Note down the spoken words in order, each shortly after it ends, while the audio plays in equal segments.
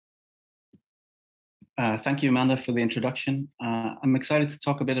Thank you, Amanda, for the introduction. I'm excited to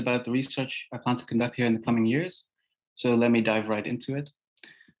talk a bit about the research I plan to conduct here in the coming years. So let me dive right into it.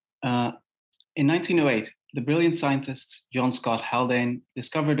 In 1908, the brilliant scientist John Scott Haldane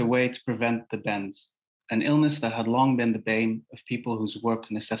discovered a way to prevent the bends, an illness that had long been the bane of people whose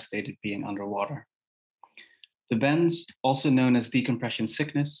work necessitated being underwater. The bends, also known as decompression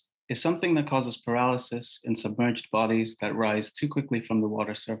sickness, is something that causes paralysis in submerged bodies that rise too quickly from the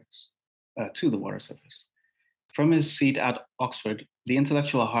water surface, to the water surface. From his seat at Oxford, the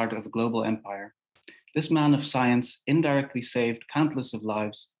intellectual heart of a global empire, this man of science indirectly saved countless of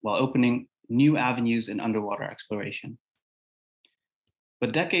lives while opening new avenues in underwater exploration.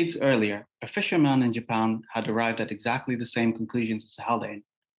 But decades earlier, a fisherman in Japan had arrived at exactly the same conclusions as Haldane.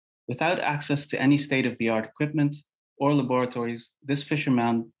 Without access to any state-of-the-art equipment or laboratories, this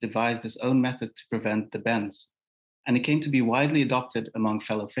fisherman devised his own method to prevent the bends, and it came to be widely adopted among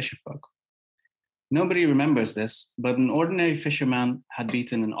fellow fisherfolk. Nobody remembers this, but an ordinary fisherman had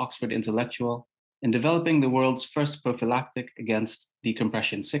beaten an Oxford intellectual in developing the world's first prophylactic against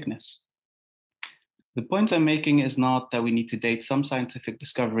decompression sickness. The point I'm making is not that we need to date some scientific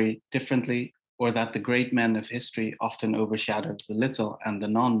discovery differently, or that the great men of history often overshadow the little and the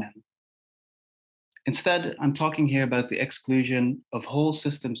non-men. Instead, I'm talking here about the exclusion of whole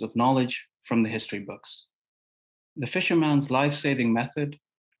systems of knowledge from the history books. The fisherman's life-saving method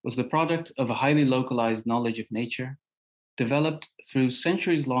was the product of a highly localized knowledge of nature, developed through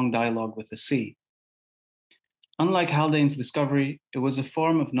centuries-long dialogue with the sea. Unlike Haldane's discovery, it was a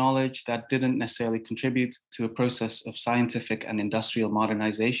form of knowledge that didn't necessarily contribute to a process of scientific and industrial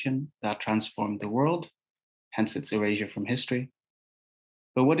modernization that transformed the world, hence its erasure from history.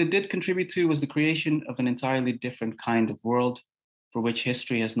 But what it did contribute to was the creation of an entirely different kind of world for which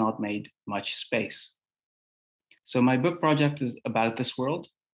history has not made much space. So my book project is about this world,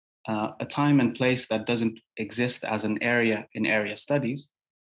 a time and place that doesn't exist as an area in area studies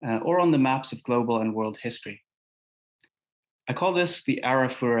or on the maps of global and world history. I call this the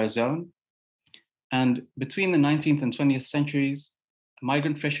Arafura Zone, and between the 19th and 20th centuries,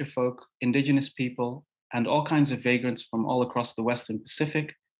 migrant fisherfolk, indigenous people, and all kinds of vagrants from all across the Western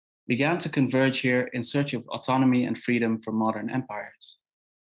Pacific began to converge here in search of autonomy and freedom from modern empires.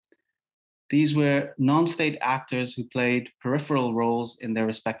 These were non-state actors who played peripheral roles in their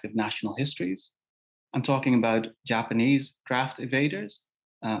respective national histories. I'm talking about Japanese draft evaders,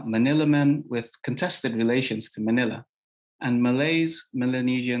 Manila men with contested relations to Manila, and Malays,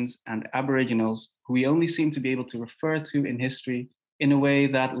 Melanesians, and Aboriginals who we only seem to be able to refer to in history in a way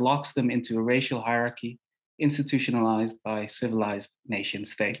that locks them into a racial hierarchy institutionalized by civilized nation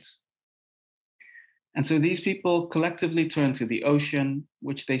states. And so these people collectively turned to the ocean,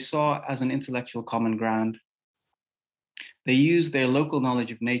 which they saw as an intellectual common ground. They used their local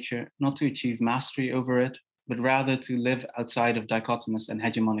knowledge of nature not to achieve mastery over it, but rather to live outside of dichotomous and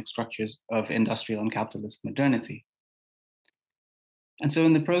hegemonic structures of industrial and capitalist modernity. And so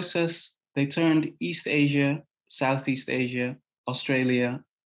in the process, they turned East Asia, Southeast Asia, Australia,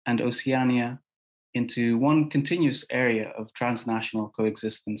 and Oceania into one continuous area of transnational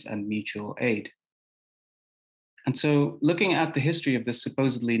coexistence and mutual aid. And so looking at the history of this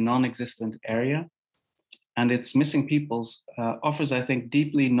supposedly non-existent area and its missing peoples offers, I think,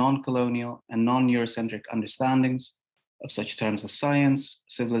 deeply non-colonial and non-Eurocentric understandings of such terms as science,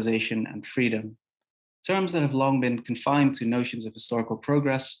 civilization, and freedom, terms that have long been confined to notions of historical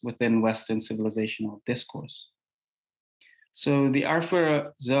progress within Western civilizational discourse. So the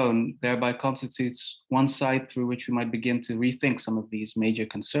Arafura Zone thereby constitutes one site through which we might begin to rethink some of these major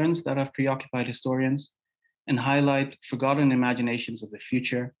concerns that have preoccupied historians and highlight forgotten imaginations of the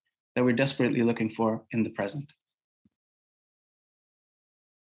future that we're desperately looking for in the present.